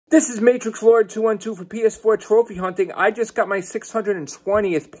This is Matrix Lord 212 for PS4 trophy hunting. I just got my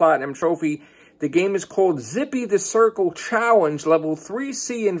 620th platinum trophy. The game is called Zippy the Circle Challenge, level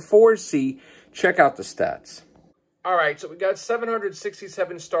 3C and 4C. Check out the stats. Alright, so we got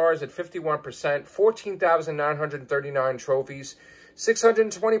 767 stars at 51%, 14,939 trophies,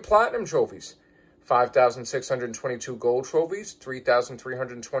 620 platinum trophies, 5,622 gold trophies,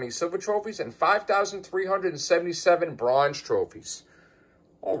 3,320 silver trophies, and 5,377 bronze trophies.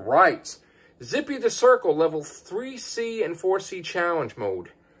 All right. Zippy the Circle, level 3C and 4C challenge mode.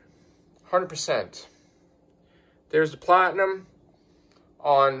 100%. There's the platinum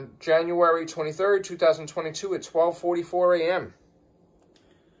on January 23rd, 2022 at 12:44 a.m.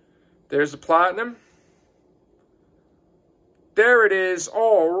 There's the platinum. There it is.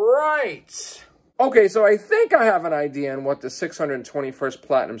 All right. Okay, so I think I have an idea on what the 621st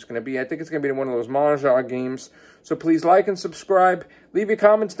Platinum is going to be. I think it's going to be one of those Mahjong games. So please like and subscribe. Leave your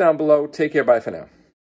comments down below. Take care. Bye for now.